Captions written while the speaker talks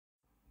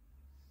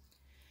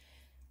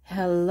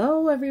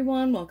Hello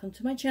everyone, welcome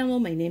to my channel.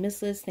 My name is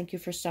Liz. Thank you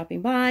for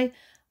stopping by.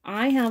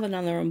 I have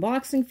another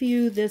unboxing for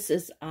you. This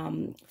is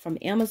from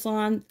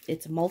Amazon.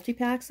 It's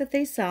multi-packs that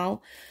they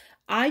sell.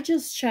 I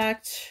just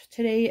checked.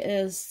 Today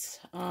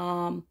is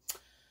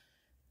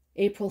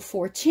April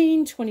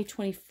 14,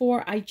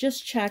 2024. I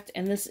just checked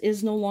and this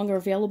is no longer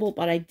available,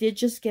 but I did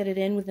just get it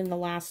in within the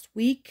last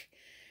week.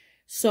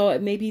 So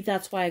maybe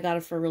that's why I got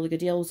it for a really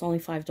good deal. It was only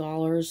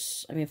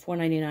 $5. I mean,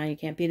 $4.99, you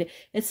can't beat it.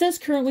 It says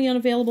currently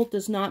unavailable.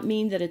 Does not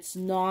mean that it's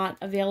not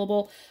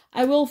available.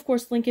 I will, of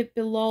course, link it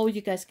below.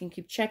 You guys can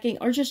keep checking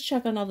or just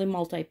check on other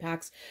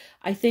multi-packs.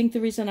 I think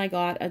the reason I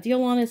got a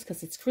deal on it is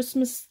because it's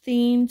Christmas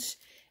themed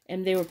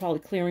and they were probably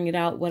clearing it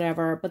out,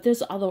 whatever. But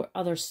there's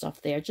other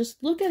stuff there.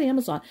 Just look at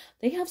Amazon.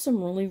 They have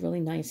some really, really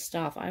nice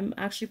stuff. I'm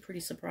actually pretty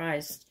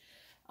surprised.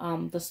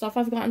 The stuff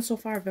I've gotten so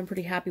far, I've been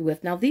pretty happy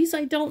with. Now, these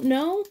I don't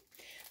know.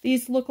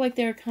 These look like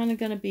they're kind of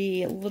going to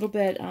be a little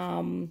bit,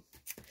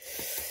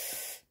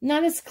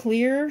 not as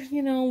clear,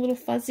 you know, a little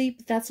fuzzy,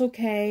 but that's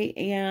okay.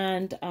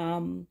 And,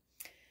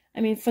 I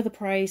mean, for the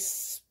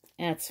price,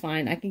 it's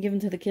fine. I can give them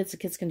to the kids. The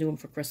kids can do them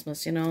for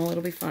Christmas, you know,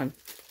 it'll be fun.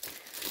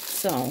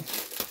 So,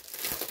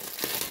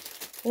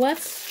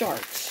 let's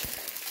start.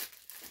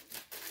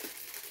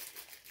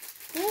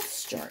 Let's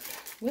start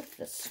with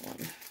this one.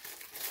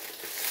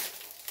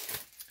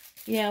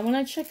 Yeah, when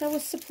I checked, I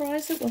was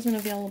surprised it wasn't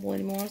available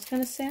anymore. I was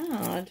kind of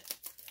sad.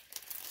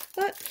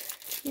 But,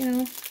 you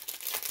know,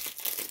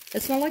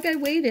 it's not like I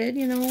waited,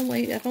 you know.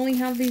 Like, I've only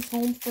had these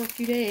home for a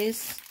few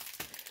days.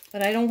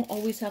 But I don't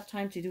always have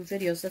time to do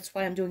videos. That's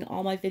why I'm doing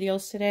all my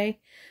videos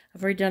today.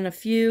 I've already done a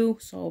few,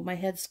 so my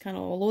head's kind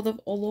of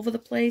all over the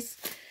place.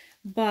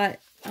 But,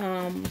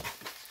 the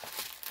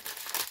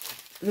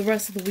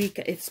rest of the week,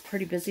 it's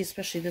pretty busy,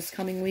 especially this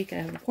coming week. I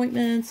have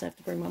appointments. I have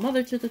to bring my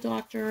mother to the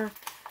doctor.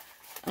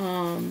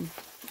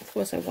 Of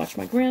course, I watch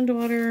my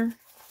granddaughter,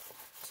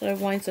 so it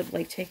winds up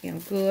like taking a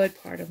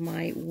good part of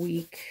my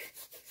week.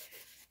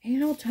 And, you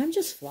know, time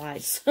just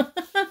flies.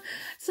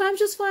 Time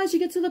just flies. You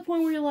get to the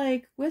point where you're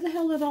like, where the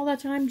hell did all that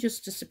time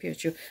just disappear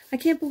to? I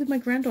can't believe my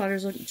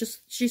granddaughter's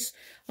she's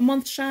a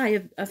month shy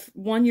of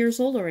 1 year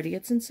old already.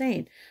 It's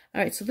insane.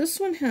 All right, so this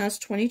one has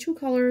 22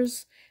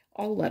 colors,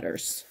 all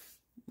letters.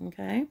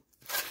 Okay.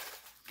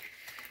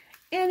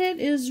 And it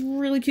is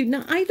really cute.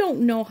 Now, I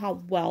don't know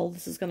how well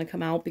this is going to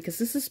come out because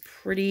this is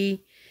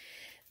pretty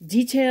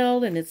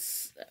detailed and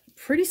it's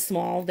pretty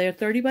small. They're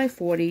 30 by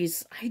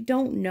 40s. I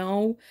don't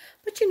know.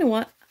 But you know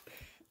what?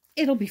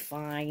 It'll be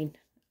fine.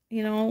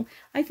 You know,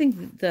 I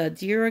think the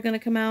deer are going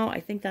to come out. I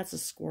think that's a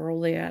squirrel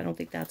there. I don't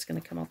think that's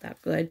going to come out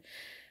that good.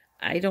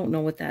 I don't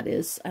know what that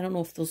is. I don't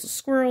know if those are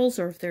squirrels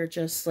or if they're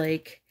just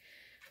like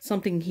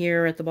something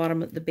here at the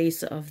bottom of the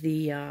base of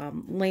the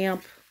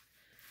lamp.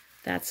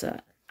 That's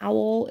a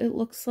owl, it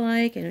looks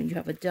like, and you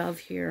have a dove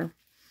here.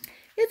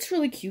 It's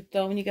really cute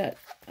though, and you got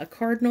a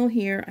cardinal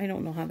here. I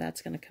don't know how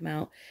that's going to come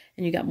out,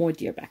 and you got more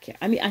deer back here.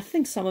 I mean, I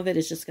think some of it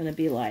is just going to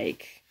be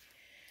like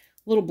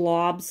little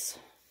blobs,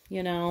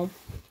 you know,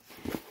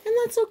 and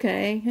that's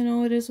okay. You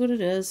know, it is what it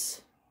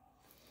is.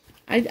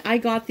 I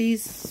got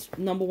these,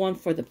 number one,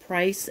 for the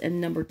price,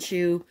 and number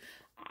two,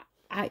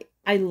 I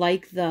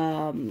like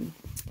the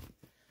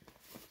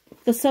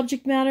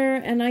subject matter,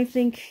 and I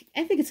think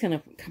it's going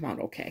to come out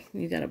okay.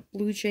 You got a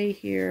blue jay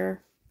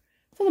here.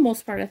 For the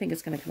most part, I think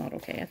it's going to come out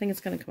okay. I think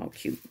it's going to come out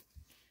cute,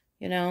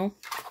 you know.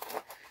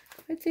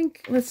 I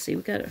think, let's see,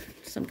 we got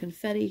some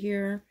confetti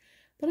here,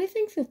 but I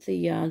think that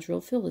the drill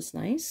fill is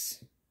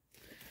nice.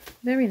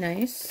 Very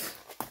nice.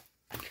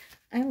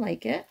 I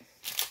like it.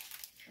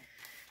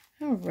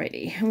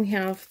 Alrighty, and we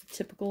have the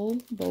typical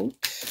boat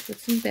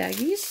with some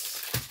baggies,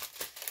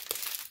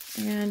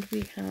 and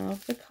we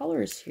have the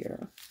colors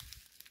here.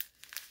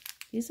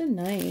 These are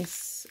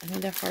nice. I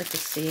mean, they're hard to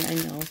see. I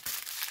know.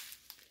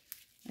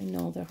 I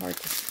know they're hard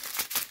to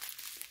see.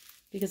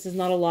 Because there's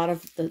not a lot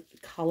of the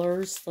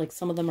colors. Like,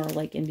 some of them are,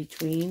 like, in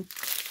between.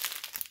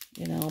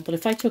 You know. But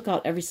if I took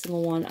out every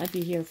single one, I'd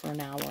be here for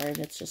an hour. And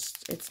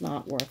it's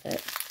not worth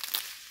it.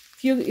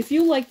 If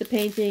you like the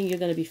painting, you're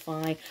going to be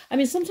fine. I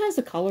mean, sometimes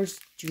the colors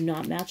do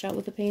not match out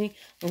with the painting.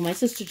 Well, my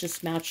sister just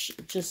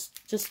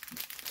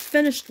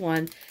finished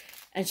one.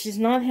 And she's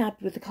not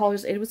happy with the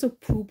colors. It was a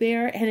Pooh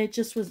Bear, and it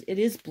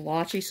is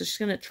blotchy, so she's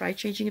going to try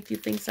changing a few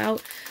things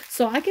out.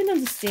 So I can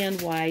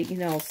understand why, you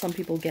know, some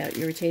people get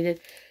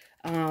irritated.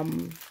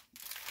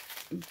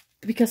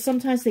 Because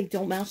sometimes they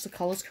don't match the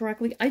colors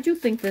correctly. I do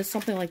think that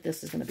something like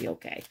this is going to be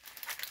okay.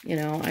 You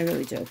know, I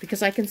really do.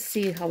 Because I can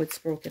see how it's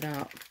broken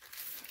out.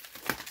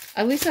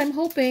 At least I'm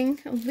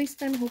hoping. At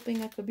least I'm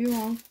hoping. I could be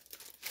wrong.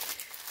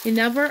 You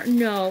never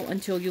know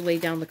until you lay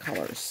down the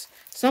colors.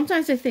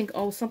 Sometimes I think,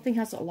 oh, something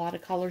has a lot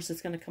of colors,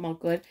 it's going to come out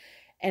good.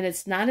 And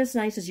it's not as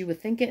nice as you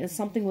would think it. And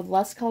something with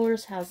less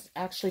colors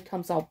actually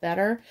comes out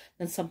better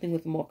than something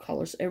with more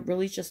colors. It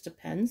really just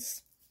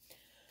depends.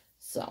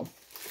 So.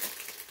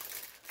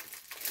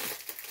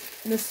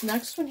 And this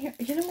next one here,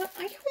 you know what?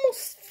 I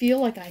almost feel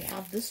like I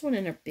have this one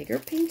in a bigger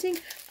painting.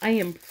 I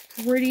am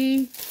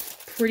pretty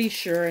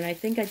sure. And I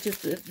think I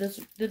just did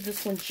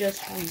this one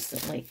just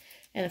recently.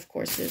 And of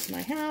course, there's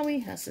my Howie.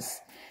 Has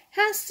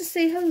to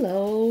say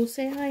hello.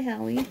 Say hi,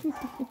 Howie.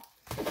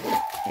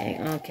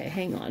 Okay,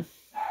 hang on.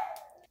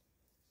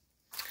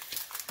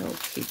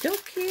 Okie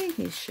dokie.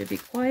 He should be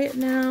quiet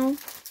now.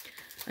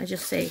 I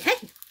just say,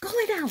 hey, go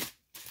lay down.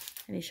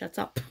 And he shuts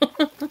up.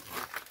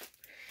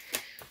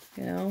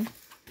 You know,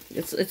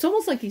 it's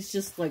almost like he's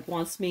just like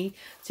wants me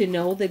to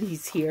know that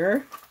he's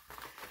here.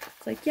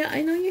 It's like, yeah,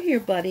 I know you're here,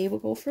 buddy. We'll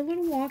go for a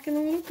little walk in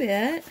a little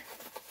bit.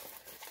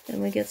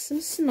 Then we get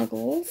some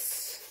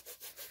snuggles.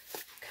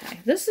 Okay,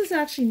 this is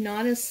actually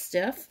not as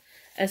stiff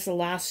as the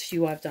last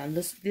few I've done.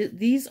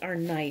 These are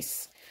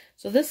nice.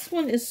 So this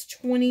one is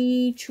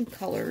 22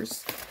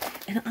 colors.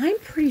 And I'm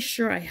pretty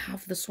sure I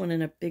have this one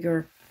in a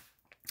bigger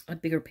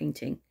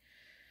painting.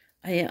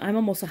 I'm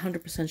almost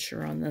 100%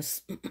 sure on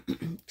this.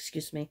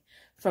 Excuse me.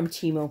 From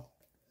Temu.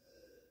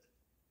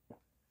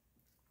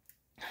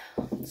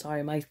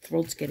 Sorry, my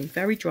throat's getting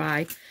very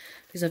dry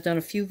because I've done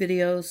a few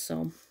videos,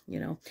 so, you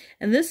know.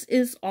 And this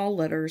is all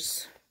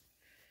letters.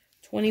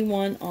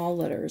 21 all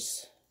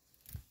letters.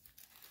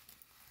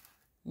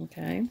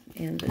 Okay,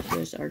 and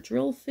here's our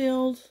drill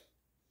field.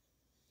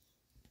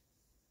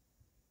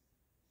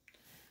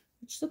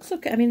 Which looks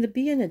okay. I mean, the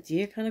B and a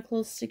D are kind of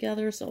close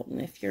together, so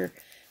if you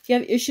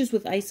have issues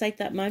with eyesight,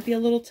 that might be a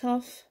little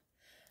tough.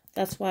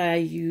 That's why I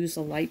use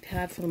a light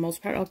pad for the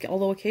most part. Okay,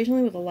 although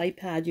occasionally with a light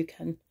pad,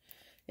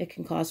 it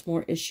can cause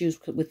more issues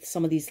with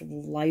some of these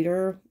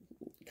lighter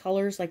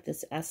colors, like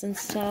this essence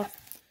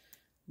stuff.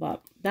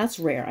 But that's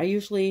rare. I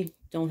usually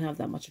don't have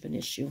that much of an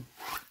issue.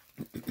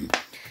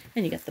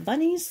 And you get the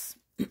bunnies.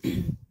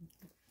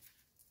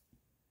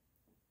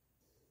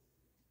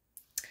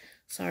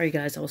 Sorry,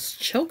 guys. I was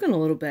choking a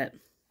little bit.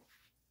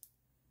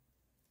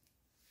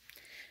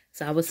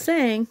 So I was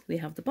saying, we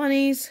have the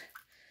bunnies.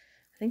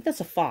 I think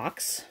that's a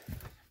fox.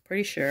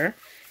 Pretty sure.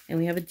 And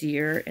we have a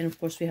deer. And, of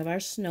course, we have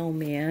our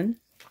snowman.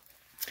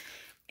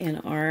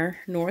 And our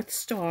North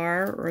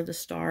Star, or the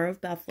Star of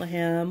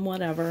Bethlehem,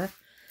 whatever.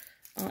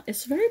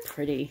 It's very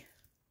pretty.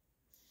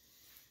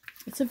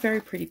 It's a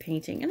very pretty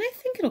painting. And I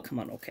think it'll come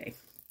out okay.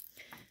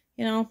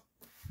 You know,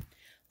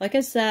 like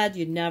I said,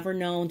 you never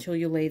know until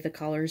you lay the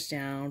colors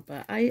down.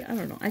 But I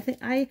don't know. I think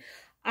I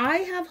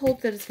have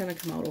hope that it's going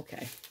to come out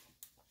okay.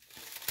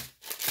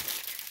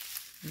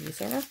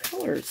 These are our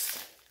colors.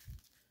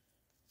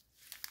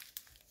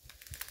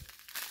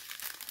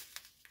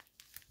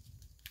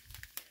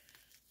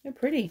 They're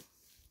pretty.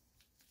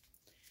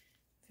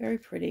 Very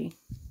pretty.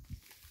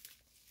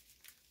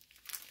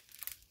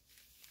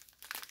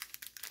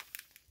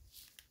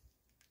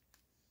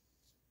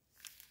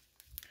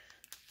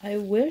 I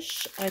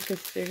wish I could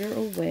figure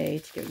a way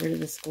to get rid of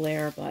this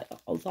glare,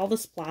 but with all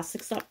this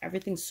plastic stuff,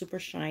 everything's super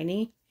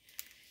shiny.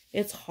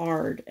 It's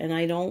hard, and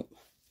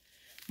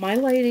my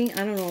lighting,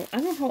 I don't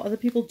know how other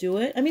people do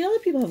it. I mean, other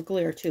people have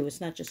glare too.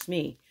 It's not just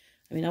me.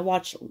 I mean, I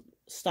watch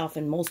stuff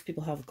and most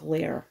people have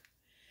glare.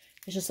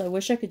 It's just I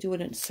wish I could do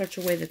it in such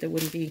a way that there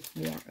wouldn't be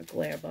more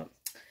glare. But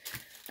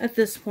at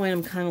this point,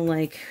 I'm kind of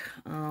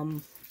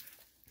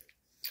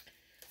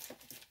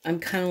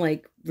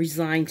like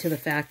resigned to the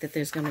fact that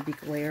there's going to be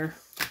glare.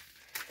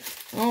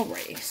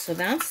 Alrighty, so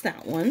that's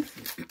that one.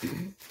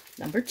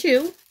 Number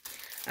 2.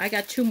 I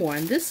got 2 more,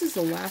 and this is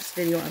the last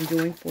video I'm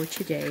doing for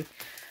today.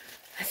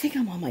 I think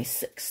I'm on my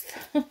 6th.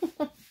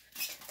 I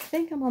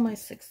think I'm on my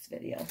 6th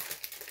video.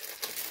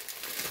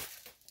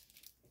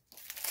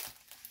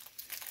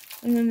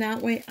 And then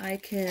that way I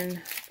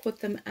can put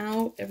them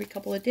out every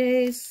couple of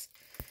days.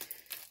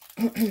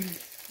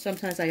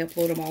 Sometimes I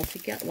upload them all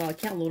together. Well, I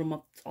can't load them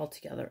up all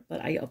together, but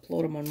I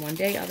upload them on one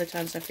day. Other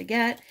times I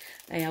forget.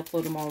 I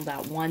upload them all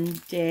that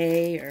one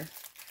day or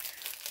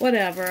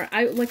whatever.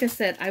 Like I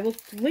said, I will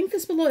link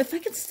this below. If I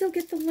can still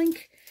get the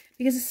link,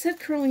 because it said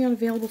currently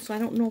unavailable, so I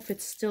don't know if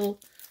it still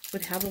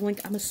would have the link.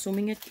 I'm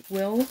assuming it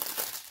will.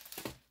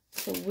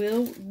 So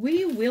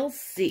we will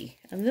see.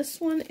 And this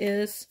one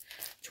is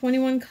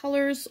 21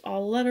 colors,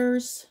 all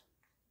letters.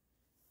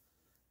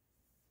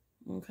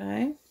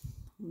 Okay.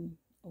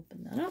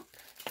 Open that up.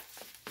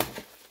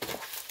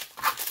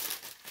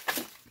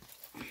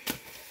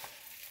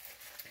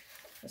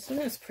 This one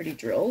has pretty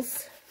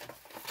drills.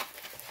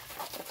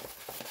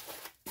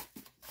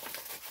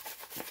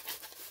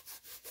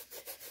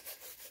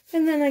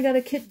 And then I got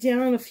to kit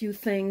down a few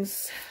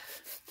things.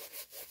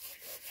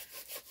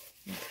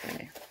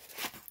 Okay.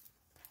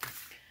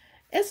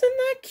 Isn't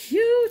that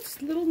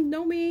cute? Little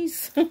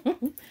gnomies.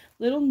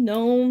 Little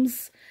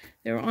gnomes.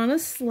 They're on a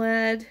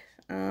sled.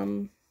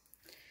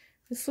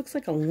 This looks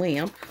like a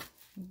lamp.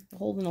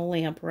 Holding a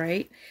lamp,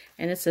 right?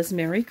 And it says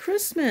Merry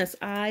Christmas.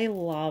 I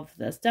love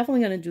this. Definitely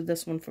going to do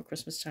this one for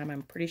Christmas time,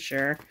 I'm pretty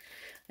sure.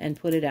 And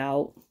put it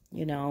out,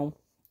 you know.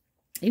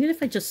 Even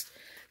if I just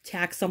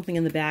tack something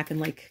in the back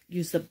and like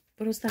use the,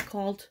 what is that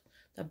called?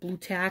 The blue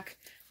tack.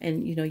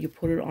 And, you know, you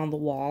put it on the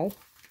wall.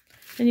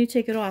 And you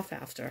take it off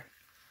after.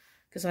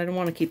 Because I don't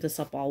want to keep this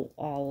up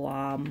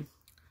all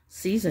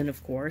season,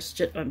 of course.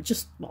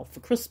 Just, well, for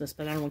Christmas.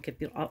 But I don't want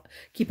to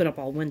keep it up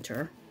all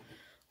winter.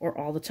 Or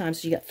all the time.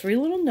 So you got 3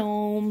 little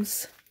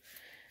gnomes.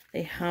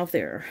 They have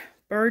their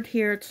bird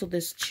here. So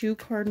there's 2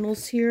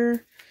 cardinals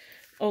here.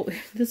 Oh,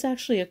 there's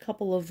actually a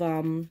couple of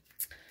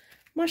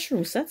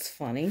mushrooms. That's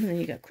funny. And then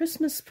you got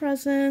Christmas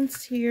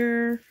presents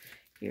here,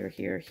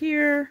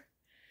 here.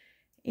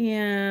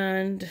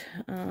 And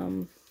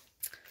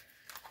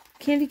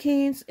candy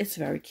canes. It's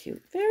very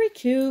cute. Very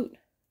cute.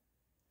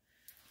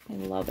 I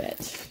love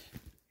it.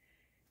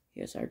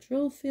 Here's our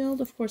drill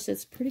field. Of course,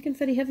 it's pretty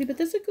confetti heavy, but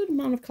there's a good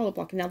amount of color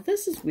blocking. Now,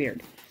 this is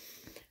weird.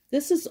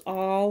 This is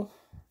all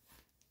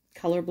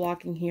color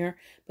blocking here,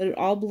 but it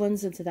all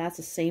blends into that's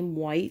the same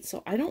white.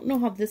 So I don't know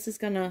how this is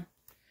gonna,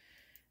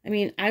 I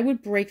mean, I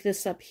would break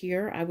this up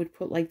here. I would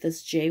put like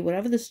this J,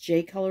 whatever this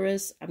J color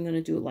is, I'm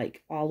gonna do it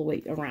like all the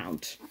way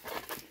around.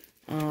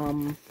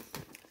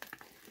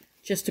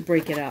 Just to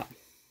break it up.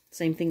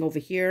 Same thing over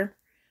here,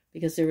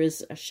 because there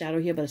is a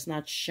shadow here, but it's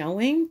not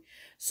showing.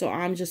 So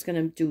I'm just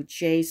gonna do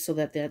J so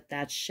that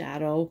that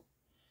shadow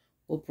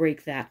will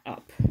break that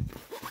up,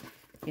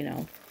 you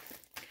know.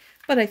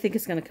 But I think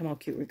it's gonna come out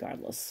cute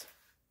regardless.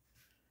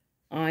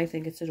 I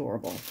think it's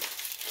adorable.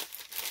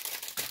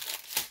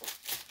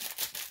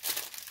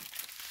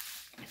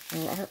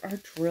 Our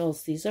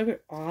drills, these are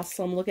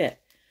awesome. Look at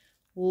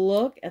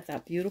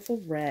that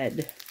beautiful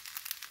red.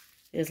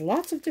 There's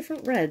lots of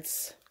different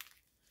reds.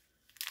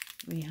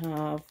 We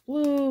have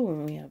blue,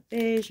 and we have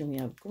beige, and we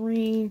have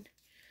green.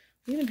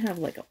 We even have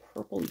like a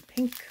purpley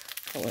pink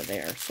color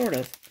there, sort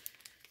of.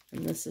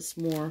 And this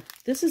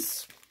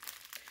is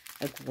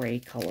a gray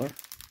color.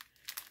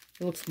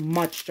 It looks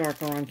much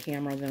darker on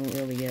camera than it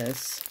really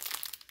is.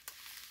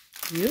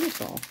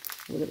 Beautiful.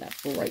 Look at that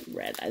bright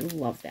red. I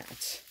love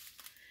that.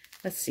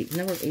 Let's see.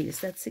 Number 8. Is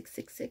that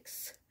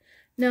 666?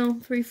 No,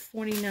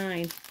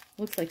 349.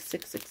 Looks like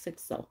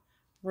 666 though.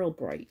 Real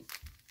bright.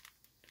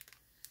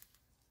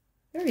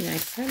 Very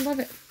nice. I love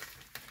it.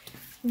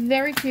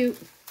 Very cute.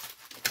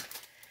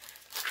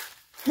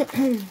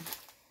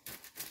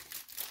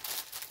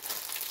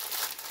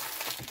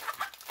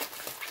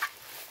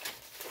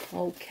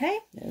 Okay,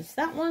 there's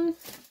that one.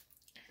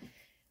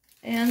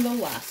 And the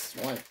last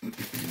one.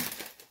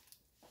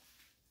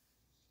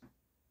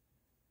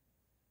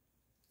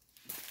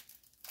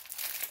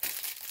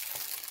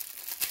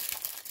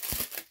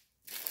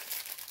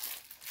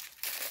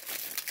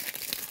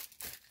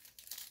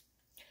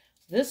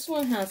 This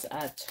one has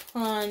a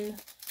ton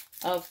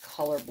of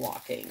color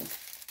blocking.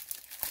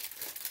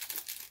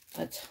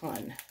 A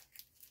ton.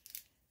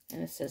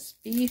 And it says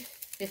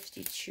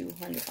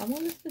B5200. I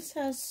wonder if this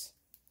has...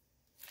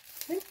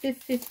 I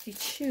think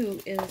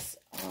B52 is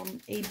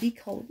AB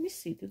color. Let me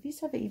see. Do these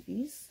have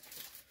ABs?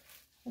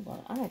 Hold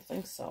on. I don't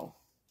think so.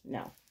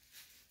 No.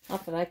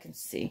 Not that I can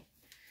see.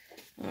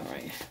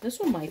 Alright. This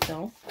one might,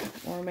 though.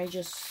 Or it may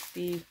just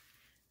be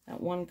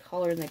that one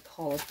color and they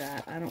call it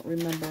that. I don't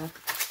remember.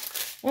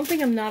 One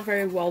thing I'm not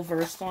very well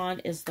versed on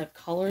is the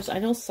colors. I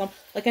know some,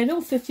 like I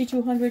know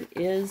 5200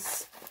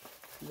 is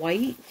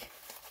white.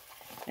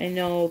 I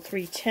know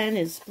 310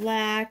 is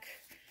black.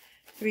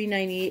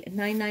 398,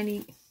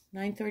 990,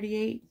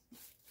 938,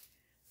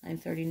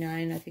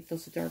 939. I think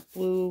those are dark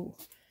blue.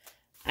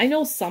 I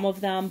know some of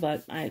them,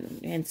 but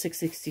and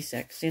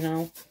 666, you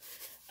know.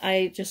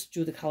 I just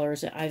do the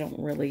colors.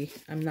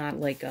 I'm not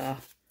like a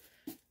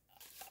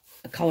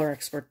color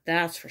expert,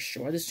 that's for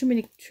sure. There's too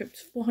many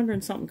trips, 400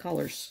 and something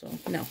colors, so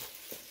no.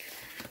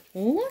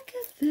 Look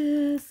at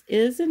this.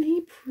 Isn't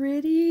he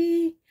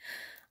pretty?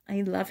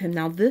 I love him.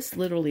 Now, this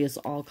literally is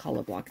all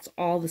color block. It's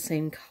all the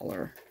same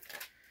color.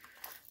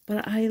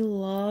 But I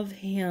love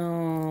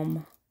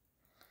him.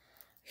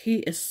 He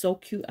is so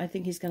cute. I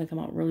think he's going to come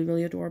out really,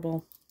 really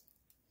adorable.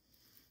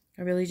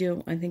 I really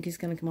do. I think he's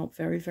going to come out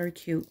very, very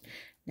cute.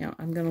 Now,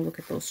 I'm going to look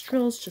at those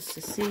drills just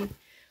to see.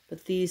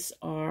 But these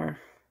are...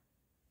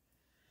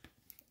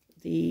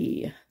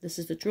 This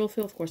is the drill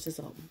field. Of course,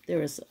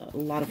 there is a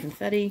lot of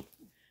confetti,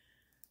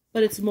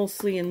 but it's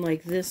mostly in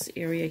like this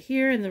area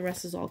here, and the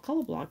rest is all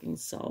color blocking.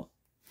 So,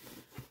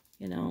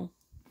 you know,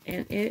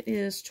 and it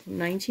is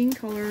 19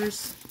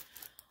 colors,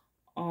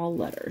 all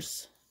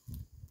letters.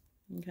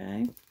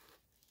 Okay.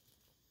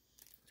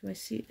 Do I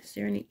see? Is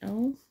there any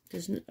O?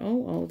 There's no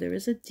O. There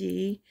is a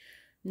D,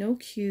 no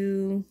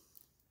Q.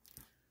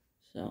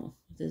 So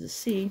there's a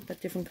C,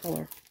 but different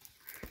color.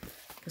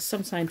 Because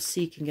sometimes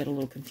C can get a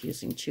little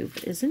confusing too.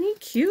 But isn't he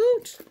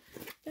cute?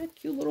 That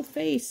cute little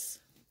face.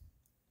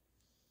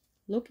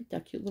 Look at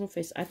that cute little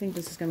face. I think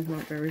this is going to come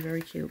out very, very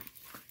cute.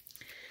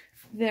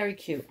 Very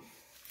cute.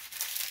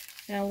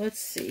 Now, let's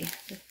see.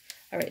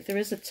 All right, there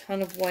is a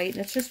ton of white.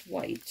 And it's just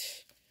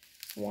white.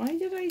 Why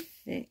did I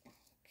think...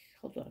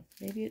 Hold on.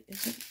 Maybe it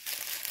isn't...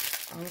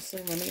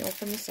 Honestly, let me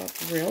open this up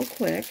real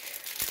quick.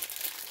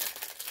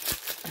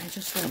 I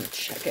just want to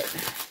check it.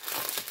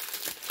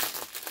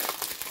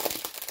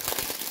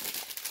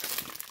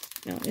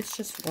 No, it's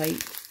just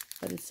white,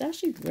 but it's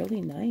actually really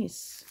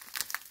nice.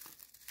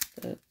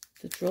 The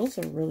drills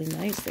are really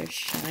nice. They're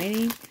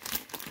shiny.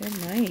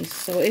 They're nice.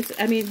 So it's,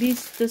 I mean,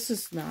 this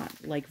is not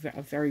like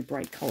a very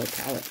bright color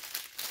palette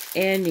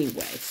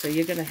anyway. So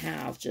you're going to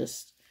have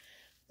just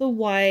the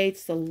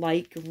whites, the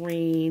light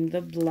green,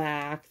 the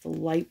black, the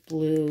light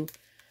blue,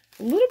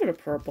 a little bit of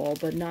purple,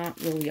 but not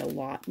really a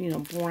lot. You know,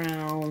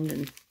 brown,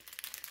 and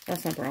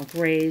that's not brown,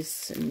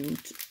 grays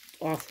and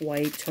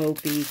off-white,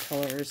 taupey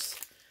colors.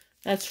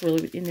 That's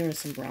really, and there is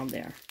some brown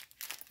there.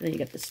 And then you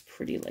get this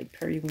pretty, like,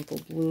 periwinkle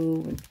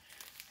blue, and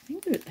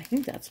I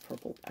think that's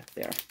purple back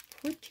there.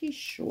 Pretty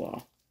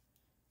sure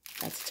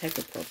that's a type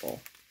of purple.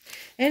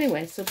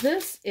 Anyway, so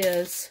this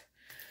is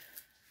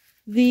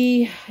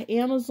the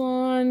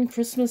Amazon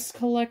Christmas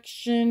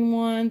collection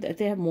one.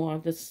 They have more.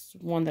 This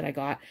one that I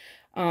got.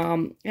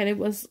 And it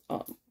was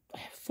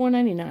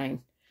 $4.99.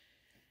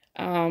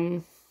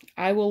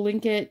 I will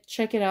link it.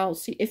 Check it out.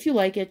 See if you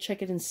like it.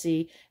 Check it and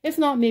see. If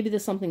not, maybe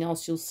there's something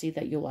else you'll see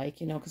that you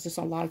like, you know, because there's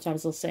a lot of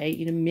times they'll say,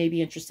 you know,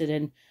 maybe interested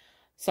in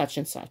such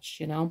and such,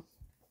 you know.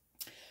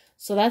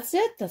 So that's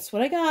it. That's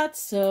what I got.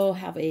 So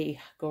have a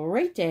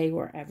great day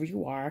wherever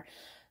you are.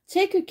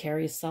 Take good care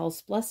of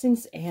yourselves.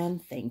 Blessings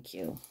and thank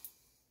you.